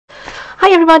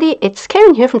Hi everybody, it's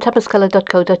Keren here from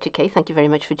tuppencecolored.co.uk. Thank you very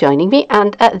much for joining me,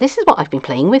 and this is what I've been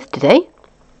playing with today.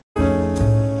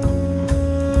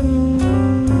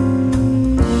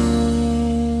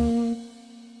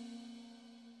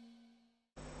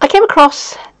 I came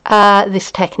across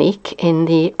this technique in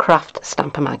the Craft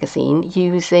Stamper magazine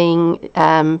using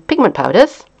pigment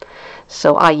powders.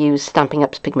 So I use Stampin'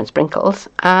 Up's pigment sprinkles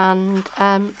and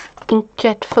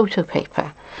inkjet photo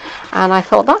paper. And I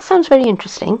thought that sounds very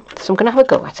interesting, so I'm going to have a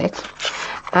go at it.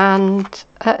 And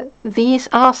these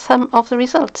are some of the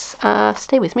results.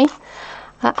 Stay with me.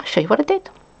 I'll show you what I did.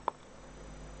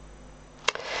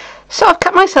 So I've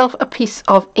cut myself a piece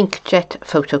of inkjet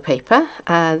photo paper.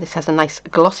 This has a nice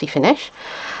glossy finish.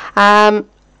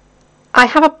 I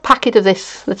have a packet of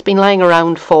this that's been lying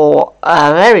around for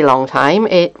a very long time.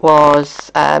 It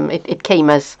was it came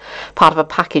as part of a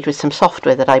package with some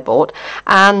software that I bought,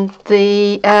 and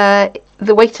the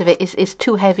weight of it is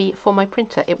too heavy for my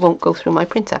printer. It won't go through my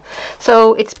printer.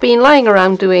 So it's been lying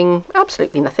around doing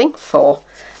absolutely nothing for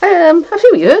a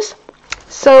few years.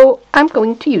 So I'm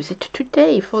going to use it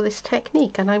today for this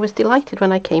technique, and I was delighted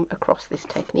when I came across this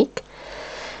technique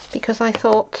because I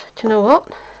thought, do you know what?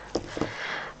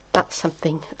 That's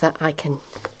something that I can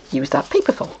use that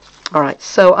paper for. Alright,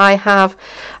 so I have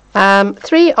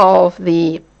 3 of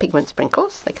the pigment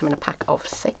sprinkles. They come in a pack of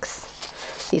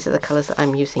 6. These are the colours that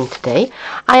I'm using today.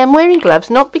 I am wearing gloves,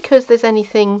 not because there's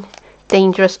anything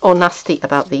dangerous or nasty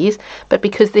about these, but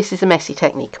because this is a messy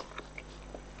technique.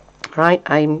 Right,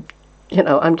 I'm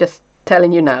just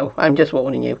telling you now, I'm just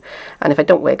warning you. And if I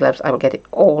don't wear gloves, I will get it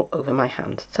all over my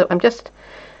hand. So I'm just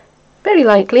very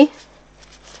lightly,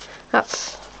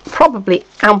 that's probably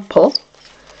ample,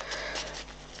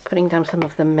 putting down some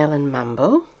of the Melon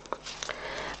Mambo,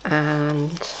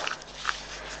 and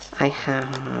I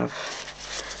have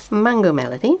Mango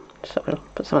Melody, so we'll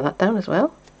put some of that down as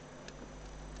well.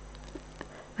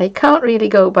 I can't really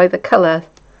go by the colour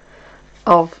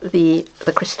of the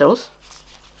crystals,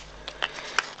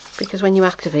 because when you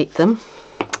activate them,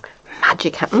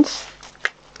 magic happens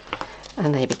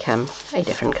and they become a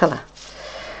different colour.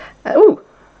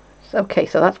 Okay,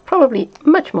 so that's probably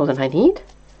much more than I need.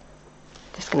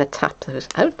 Just going to tap those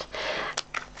out.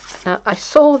 Now, I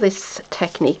saw this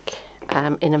technique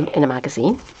in a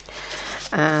magazine,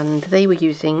 and they were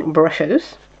using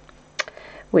brushes,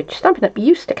 which Stampin' Up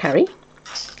used to carry,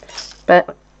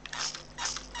 but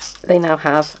they now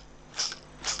have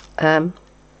their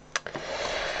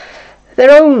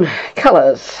own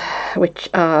colours,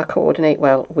 which coordinate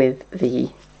well with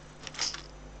the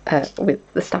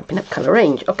Stampin' Up colour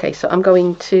range. Okay, so I'm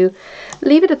going to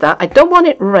leave it at that. I don't want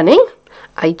it running,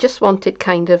 I just want it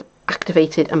kind of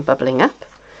activated and bubbling up.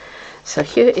 So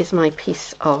here is my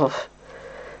piece of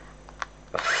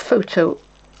photo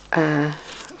paper,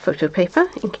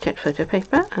 inkjet photo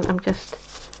paper, and I'm just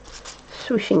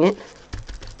swooshing it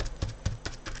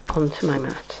onto my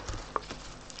mat.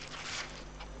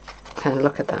 And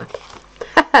look at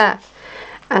that.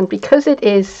 And because it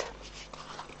is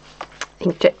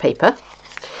inkjet paper,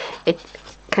 it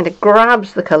kind of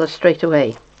grabs the colour straight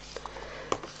away,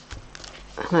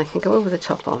 and I can go over the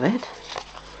top of it,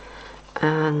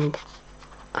 and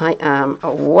I am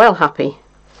well happy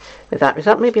with that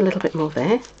result. Maybe a little bit more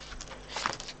there.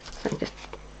 So I just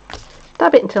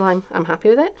dab it until I'm happy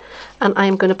with it, and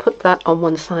I'm going to put that on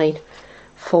one side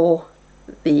for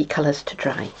the colours to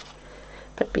dry.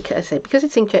 But because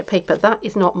it's inkjet paper, that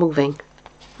is not moving.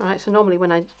 Alright, so normally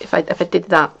when if I did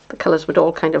that, the colours would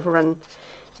all kind of run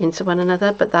into one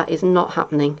another, but that is not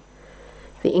happening.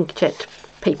 The inkjet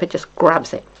paper just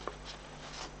grabs it.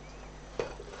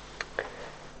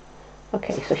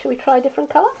 Okay, so should we try a different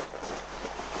colour?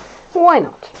 Why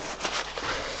not?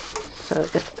 So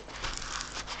just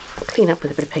clean up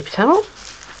with a bit of paper towel.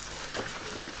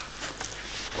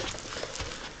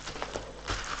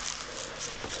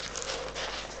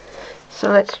 So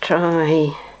let's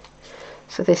try.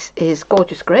 So this is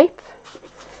Gorgeous Grape,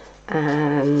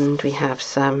 and we have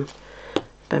some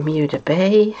Bermuda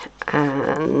Bay,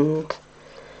 and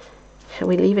shall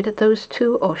we leave it at those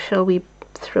 2, or shall we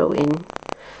throw in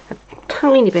a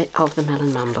tiny bit of the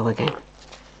Melon Mambo again?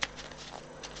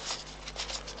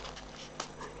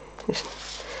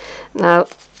 Now,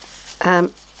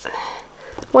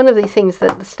 one of the things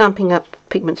that the Stampin' Up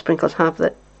pigment sprinkles have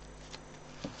that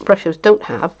brushes don't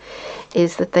have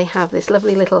is that they have this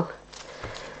lovely little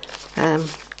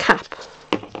cap,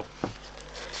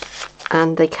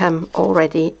 and they come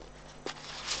already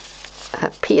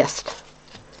pierced,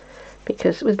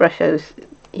 because with brushes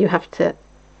you have to,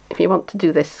 if you want to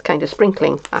do this kind of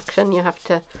sprinkling action, you have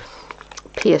to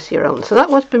pierce your own. So that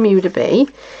was Bermuda Bay.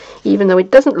 even though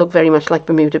it doesn't look very much like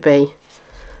Bermuda Bay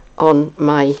on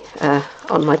my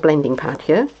blending pad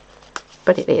here,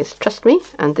 but it is, trust me.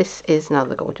 And this is now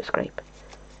the Gorgeous Grape.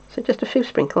 So just a few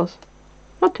sprinkles,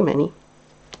 not too many,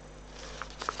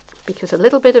 because a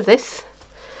little bit of this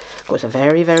goes a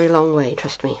very, very long way,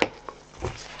 trust me.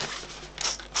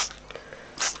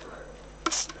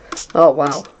 Oh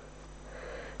wow.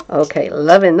 Okay,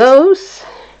 loving those.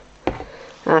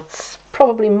 That's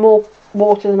probably more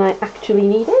water than I actually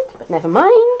needed, but never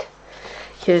mind.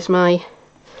 Here's my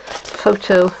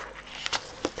photo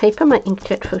paper, my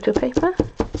inkjet photo paper.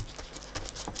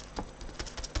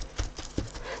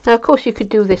 Now, of course, you could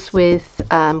do this with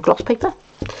gloss paper,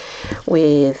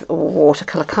 with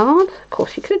watercolour card. Of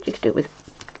course, you could do it with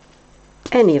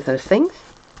any of those things.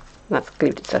 That's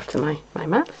glued itself to my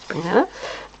mat. Let's bring that up.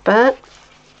 But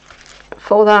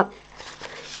for that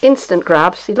instant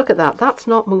grab, see, look at that. That's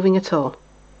not moving at all.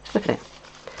 Look at it.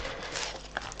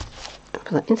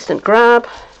 For that instant grab,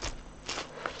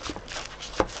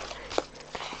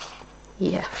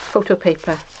 yeah, photo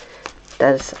paper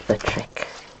does the trick.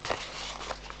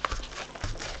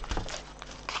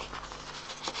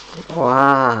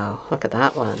 Wow, look at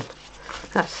that one.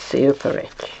 That's super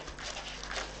rich.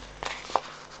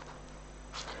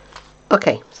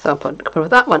 Okay, so I'll put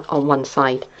that one on one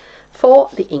side for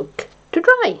the ink to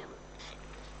dry.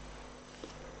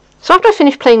 So after I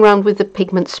finished playing around with the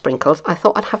pigment sprinkles, I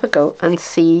thought I'd have a go and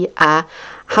see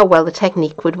how well the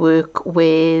technique would work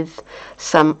with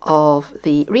some of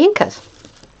the re-inkers,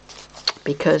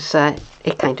 because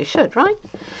it kind of should, right?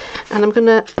 And I'm going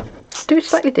to do it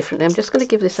slightly differently. I'm just going to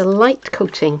give this a light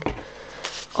coating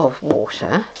of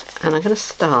water, and I'm going to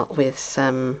start with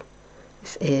some,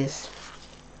 this is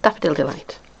Daffodil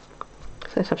Delight.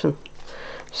 So let's have some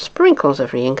sprinkles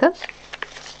of re-inkers.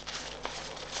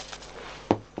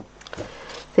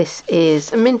 This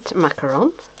is Mint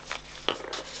Macaron.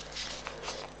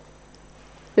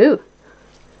 Ooh,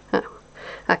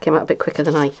 that came out a bit quicker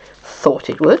than I thought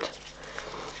it would.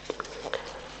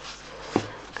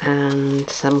 And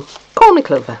some corn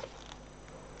clover.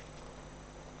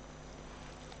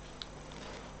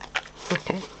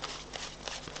 Okay.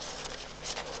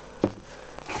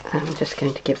 I'm just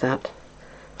going to give that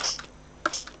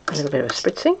a little bit of a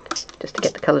spritzing, just to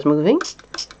get the colours moving.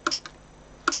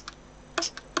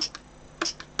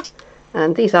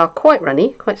 And these are quite runny,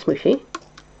 quite smooshy.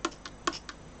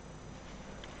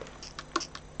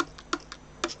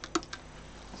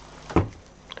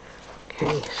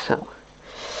 Okay, so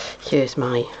here's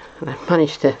my, and I've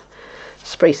managed to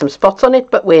spray some spots on it,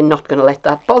 but we're not going to let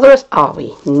that bother us, are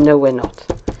we? No, we're not.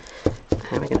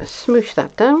 And we're going to smoosh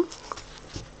that down.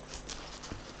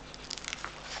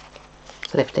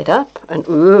 Lift it up, and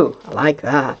ooh, I like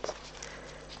that.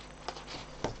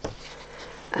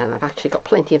 And I've actually got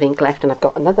plenty of ink left, and I've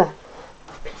got another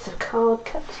piece of card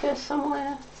cut here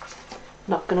somewhere.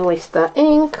 Not going to waste that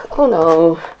ink. Oh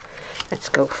no. Let's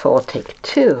go for take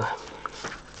two.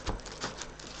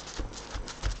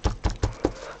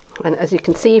 And as you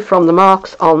can see from the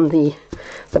marks on the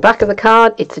back of the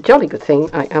card, it's a jolly good thing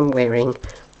I am wearing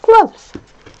gloves.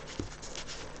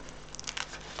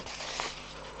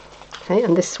 Okay,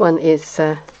 and this one is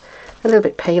a little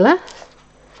bit paler.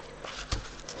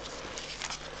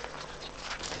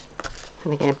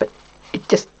 And again, but it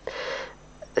just,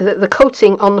 the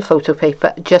coating on the photo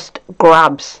paper just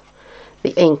grabs the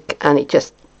ink and it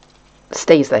just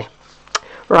stays there.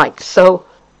 Right, so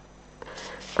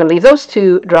I'm going to leave those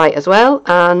two dry as well,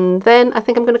 and then I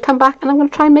think I'm going to come back and I'm going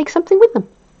to try and make something with them.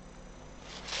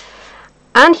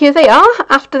 And here they are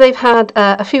after they've had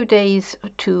a few days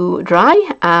to dry,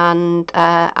 and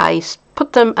I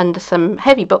put them under some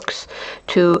heavy books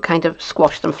to kind of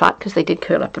squash them flat because they did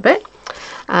curl up a bit.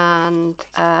 And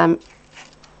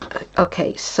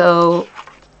okay, so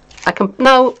I can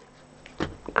now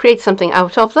create something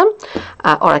out of them,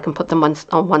 or I can put them on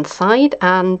one side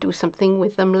and do something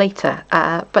with them later,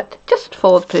 but just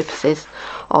for the purposes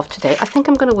of today I think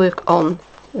I'm going to work on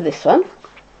this one.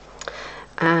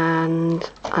 And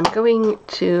I'm going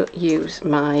to use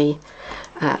my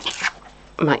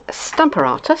my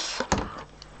Stamparatus.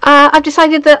 I've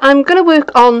decided that I'm going to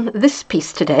work on this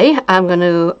piece today. I'm going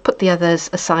to put the others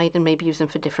aside and maybe use them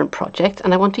for different projects.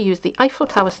 And I want to use the Eiffel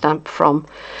Tower stamp from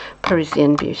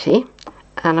Parisian Beauty.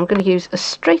 And I'm going to use a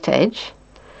straight edge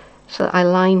so that I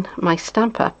line my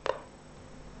stamp up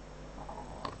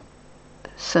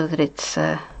so that it's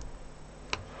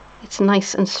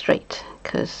nice and straight,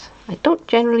 because I don't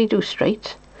generally do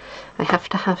straight. I have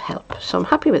to have help. So I'm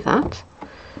happy with that.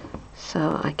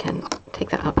 So I can take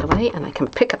that out of the way and I can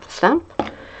pick up the stamp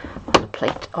on the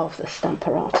plate of the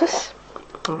Stamparatus.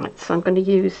 Alright, so I'm going to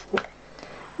use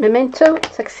Memento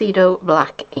Tuxedo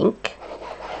black ink,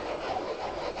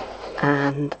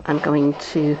 and I'm going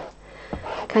to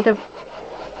kind of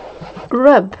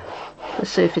rub the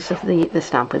surface of the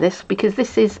stamp with this, because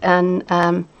this is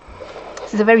a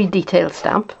very detailed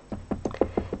stamp.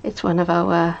 It's one of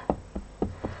our,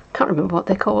 can't remember what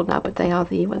they're called now, but they are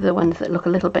the ones that look a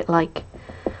little bit like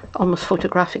almost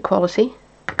photographic quality.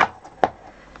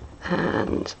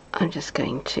 And I'm just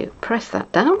going to press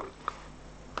that down.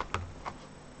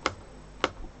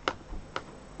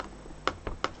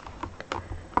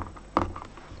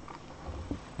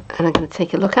 And I'm going to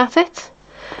take a look at it,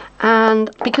 and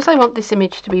because I want this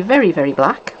image to be very, very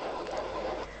black,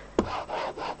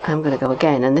 I'm going to go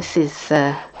again, and this is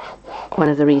one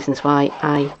of the reasons why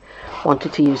I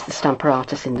wanted to use the Stamper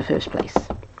Artist in the first place,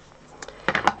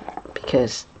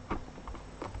 because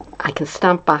I can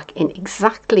stamp back in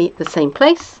exactly the same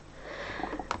place,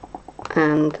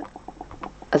 and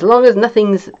as long as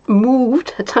nothing's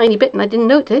moved a tiny bit and I didn't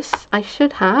notice, I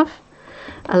should have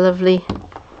a lovely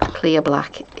clear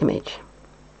black image.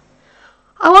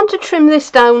 I want to trim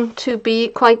this down to be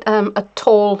quite a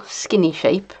tall, skinny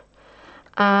shape,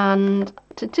 and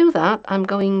to do that I'm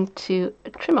going to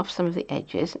trim off some of the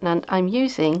edges, and I'm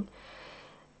using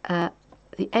the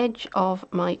edge of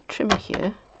my trimmer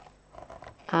here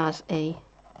as a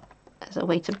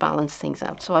way to balance things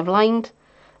out. So I've lined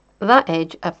that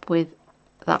edge up with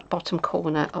that bottom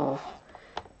corner of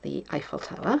the Eiffel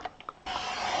Tower,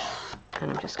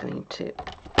 and I'm just going to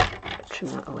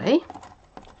trim that away,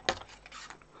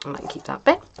 and I can keep that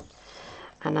bit.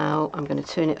 And now I'm going to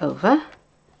turn it over,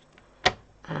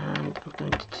 and I'm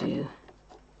going to do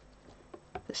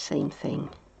the same thing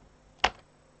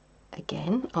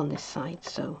again on this side.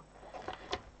 So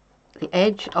the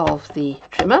edge of the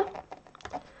trimmer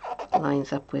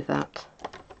lines up with that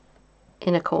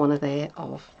inner corner there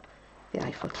of the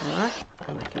Eiffel Tower,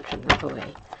 and I can trim that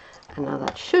away. And now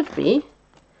that should be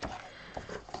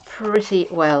pretty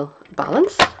well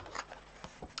balanced,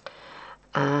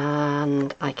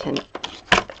 and I can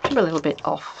trim a little bit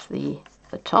off the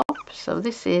top. So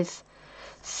this is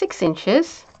 6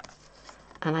 inches,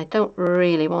 and I don't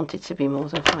really want it to be more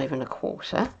than 5 1/4.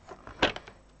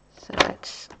 So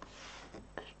let's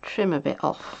trim a bit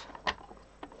off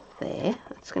there.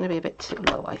 That's going to be a bit too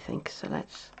low, I think. So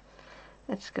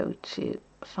let's go to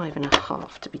 5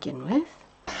 1/2 to begin with.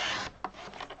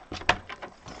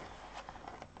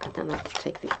 And then I have to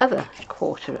take the other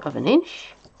 1/4 of an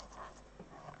inch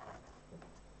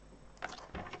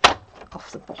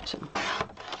off the bottom.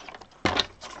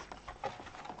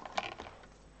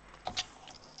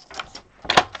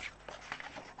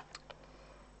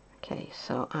 Okay,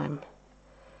 so I'm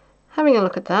having a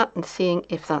look at that and seeing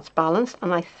if that's balanced,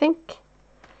 and I think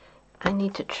I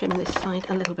need to trim this side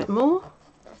a little bit more.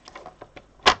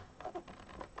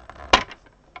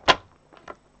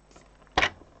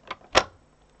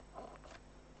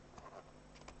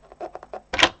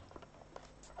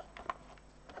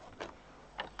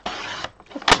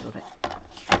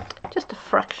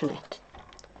 Fraction it.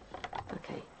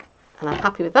 Okay, and I'm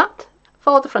happy with that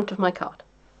for the front of my card.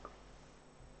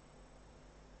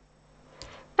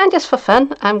 And just for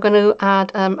fun, I'm going to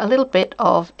add a little bit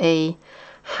of a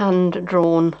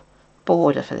hand-drawn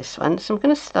border for this one. So I'm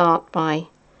going to start by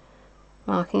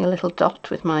marking a little dot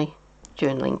with my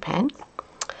journaling pen,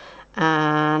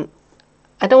 and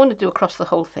I don't want to do across the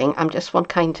whole thing. I just want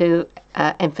kind to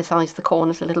emphasize the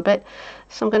corners a little bit.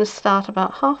 So I'm going to start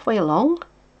about halfway along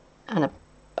and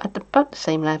at about the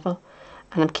same level,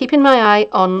 and I'm keeping my eye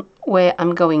on where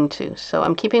I'm going to. So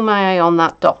I'm keeping my eye on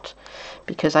that dot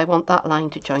because I want that line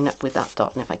to join up with that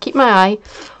dot, and if I keep my eye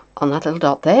on that little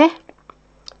dot there,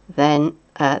 then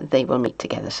they will meet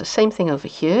together. So same thing over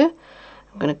here.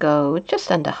 I'm going to go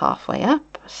just under halfway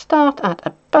up, start at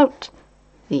about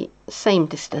the same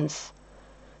distance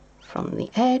from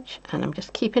the edge, and I'm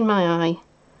just keeping my eye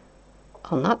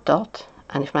on that dot,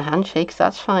 and if my hand shakes,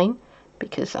 that's fine,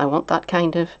 because I want that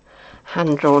kind of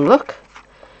hand-drawn look.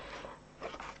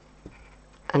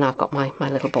 And I've got my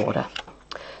little border.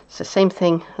 So same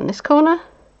thing in this corner,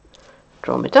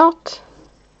 draw my dot,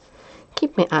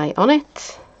 keep my eye on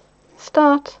it,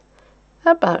 start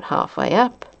about halfway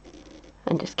up,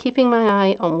 and just keeping my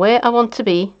eye on where I want to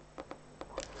be,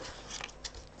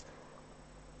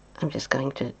 I'm just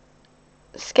going to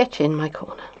sketch in my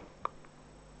corner.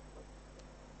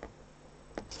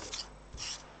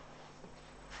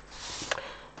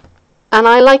 And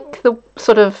I like the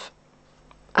sort of,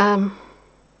 I've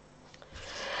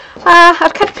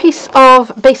cut a piece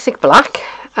of basic black,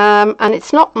 and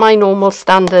it's not my normal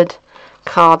standard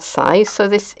card size. So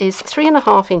this is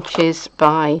 3.5 inches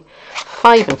by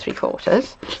 5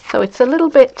 3/4. So it's a little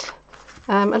bit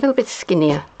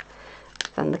skinnier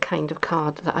than the kind of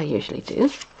card that I usually do.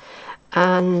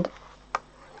 And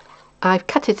I've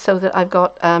cut it so that I've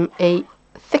got a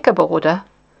thicker border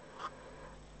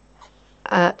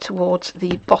towards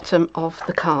the bottom of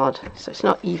the card, so it's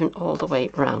not even all the way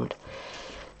round.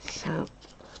 So I'm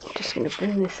just going to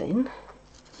bring this in.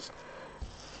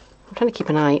 I'm trying to keep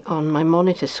an eye on my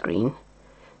monitor screen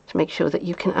to make sure that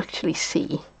you can actually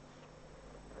see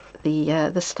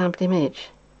the stamped image,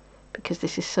 because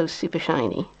this is so super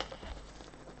shiny.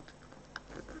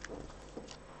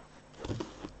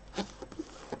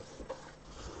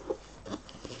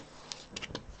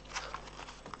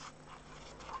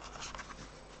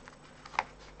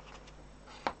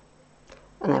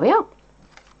 And there we are.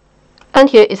 And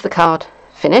here is the card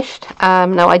finished.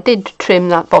 Now I did trim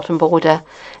that bottom border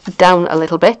down a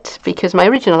little bit, because my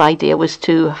original idea was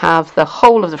to have the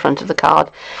whole of the front of the card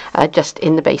just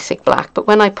in the basic black, but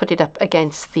when I put it up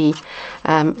against the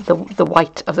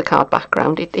white of the card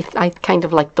background, I kind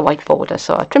of liked the white border,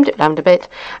 so I trimmed it down a bit,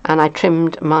 and I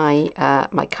trimmed my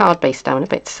my card base down a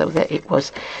bit so that it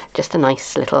was just a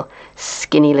nice little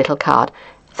skinny little card.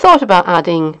 Thought about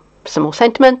adding some more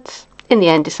sentiments. In the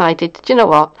end decided, do you know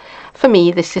what, for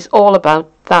me this is all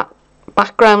about that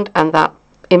background and that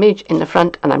image in the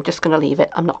front, and I'm just going to leave it.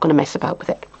 I'm not going to mess about with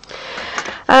it.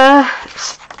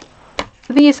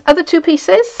 These other two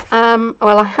pieces,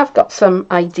 well, I have got some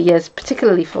ideas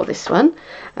particularly for this one,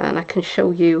 and I can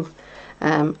show you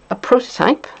a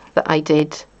prototype that I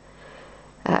did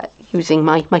using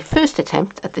my first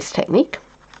attempt at this technique.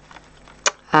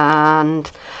 And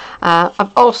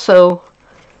I've also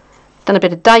done a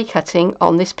bit of die cutting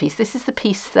on this piece. This is the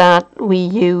piece that we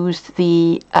used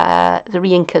the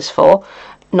re-inkers for,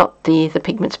 not the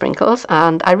pigment sprinkles,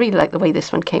 and I really like the way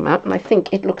this one came out, and I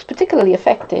think it looks particularly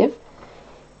effective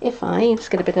if I just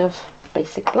get a bit of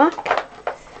basic black,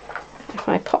 if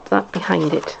I pop that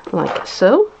behind it like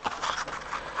so.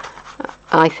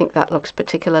 I think that looks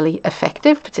particularly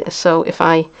effective. So if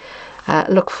I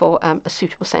look for a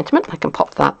suitable sentiment, I can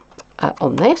pop that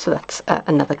on there. So that's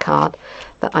another card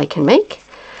that I can make.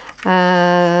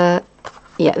 Yeah,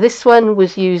 this one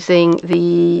was using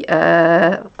the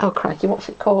oh crikey, what's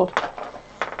it called?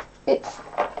 It's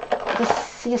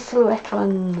the silhouette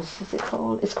ones. Is it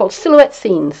called? It's called Silhouette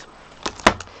Scenes.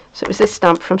 So it was this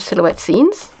stamp from Silhouette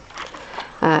Scenes.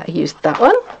 I used that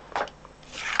one.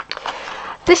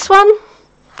 This one,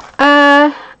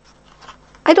 I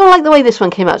don't like the way this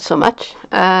one came out so much.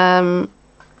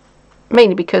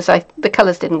 Mainly because the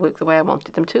colours didn't work the way I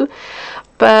wanted them to,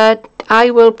 but I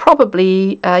will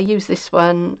probably use this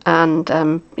one and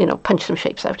you know, punch some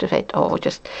shapes out of it, or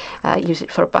just use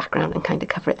it for a background and kind of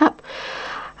cover it up.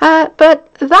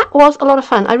 But that was a lot of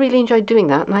fun. I really enjoyed doing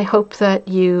that, and I hope that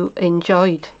you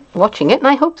enjoyed watching it, and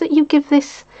I hope that you give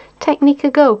this technique a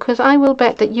go, because I will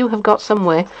bet that you have got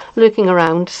somewhere lurking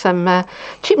around some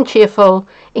cheap and cheerful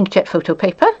inkjet photo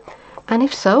paper, and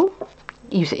if so,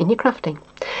 use it in your crafting.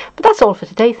 But that's all for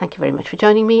today. Thank you very much for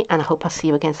joining me, and I hope I'll see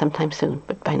you again sometime soon.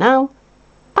 But bye now.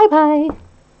 Bye bye.